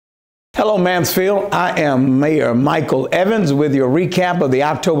Hello, Mansfield. I am Mayor Michael Evans with your recap of the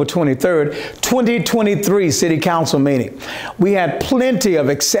October 23rd, 2023 City Council meeting. We had plenty of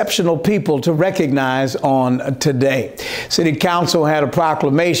exceptional people to recognize on today. City Council had a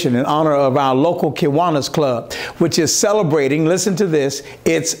proclamation in honor of our local Kiwanis Club, which is celebrating, listen to this,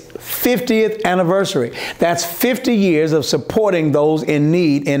 its 50th anniversary. That's 50 years of supporting those in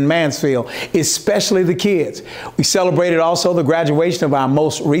need in Mansfield, especially the kids. We celebrated also the graduation of our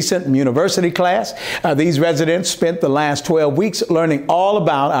most recent Muni-Versity class. These residents spent the last 12 weeks learning all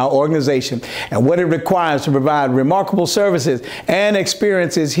about our organization and what it requires to provide remarkable services and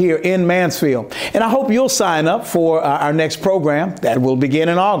experiences here in Mansfield. And I hope you'll sign up for our next program that will begin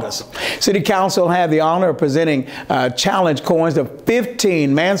in August. City Council had the honor of presenting challenge coins to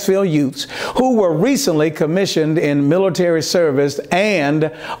 15 Mansfield youths who were recently commissioned in military service and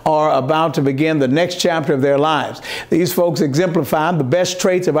are about to begin the next chapter of their lives. These folks exemplified the best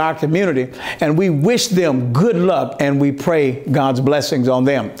traits of our community, and we wish them good luck and we pray God's blessings on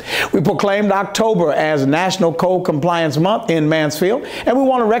them. We proclaimed October as National Code Compliance Month in Mansfield, and we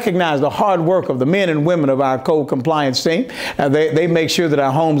want to recognize the hard work of the men and women of our code compliance team. They make sure that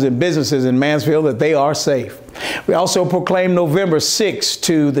our homes and businesses in Mansfield, that they are safe. We also proclaimed November 6th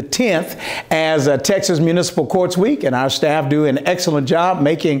to the 10th as Texas Municipal Courts Week, and our staff do an excellent job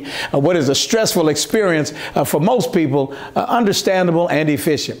making what is a stressful experience for most people understandable and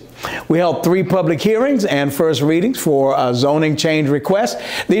efficient. We held 3 public hearings and first readings for zoning change requests.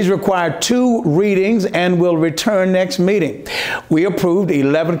 These require 2 readings and will return next meeting. We approved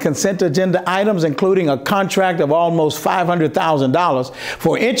 11 consent agenda items, including a contract of almost $500,000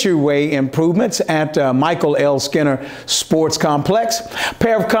 for entryway improvements at Michael L. Skinner Sports Complex. A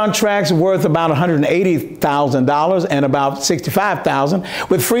pair of contracts worth about $180,000 and about $65,000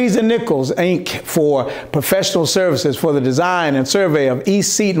 with Freeze and Nichols, Inc. for professional services for the design and survey of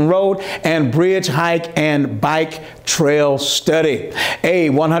East Seton Road and Bridge Hike and Bike Trail Study. A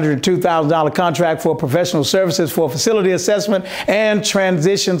 $102,000 contract for professional services for facility assessment and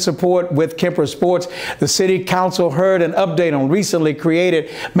transition support with Kemper Sports. The City Council heard an update on recently created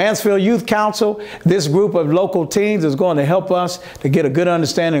Mansfield Youth Council. This group of local teens is going to help us to get a good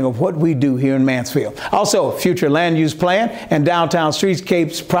understanding of what we do here in Mansfield. Also, future land use plan and downtown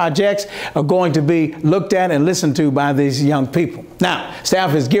streetscapes projects are going to be looked at and listened to by these young people. Now,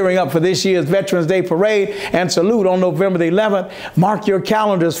 staff is gearing up for this year's Veterans Day Parade and Salute on November the 11th. Mark your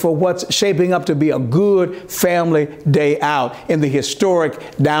calendars for what's shaping up to be a good family day out in the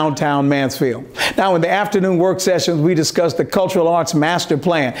historic downtown Mansfield. Now, in the afternoon work sessions, we discussed the Cultural Arts Master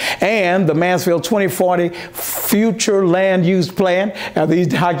Plan and the Mansfield 2040 Future Land Use Plan. These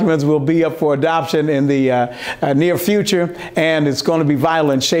documents will be up for adoption in the near future, and it's going to be vital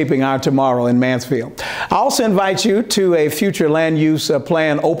in shaping our tomorrow in Mansfield. I also invite you to a Future Land Use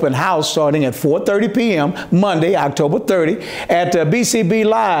Plan open house starting at 4:30 p.m. Monday, October 30 at BCB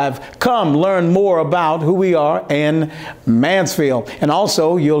Live. Come learn more about who we are in Mansfield. And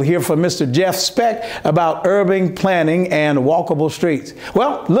also, you'll hear from Mr. Jeff Sept about urban planning and walkable streets.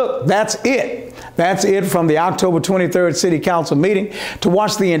 Well, look, that's it. That's it from the October 23rd City Council meeting. To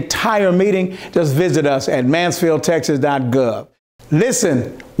watch the entire meeting, just visit us at mansfieldtexas.gov.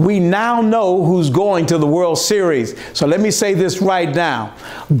 Listen, we now know who's going to the World Series. So let me say this right now.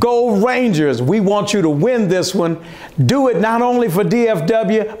 Go Rangers. We want you to win this one. Do it not only for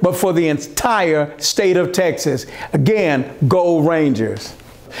DFW, but for the entire state of Texas. Again, go Rangers.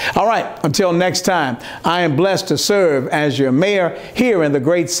 All right, until next time, I am blessed to serve as your mayor here in the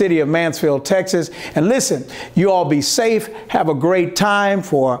great city of Mansfield, Texas. And listen, you all be safe. Have a great time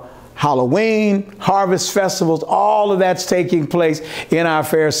for Halloween, harvest festivals, all of that's taking place in our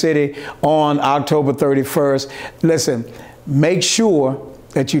fair city on October 31st. Listen, make sure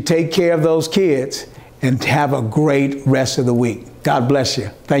that you take care of those kids and have a great rest of the week. God bless you.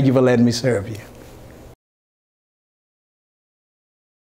 Thank you for letting me serve you.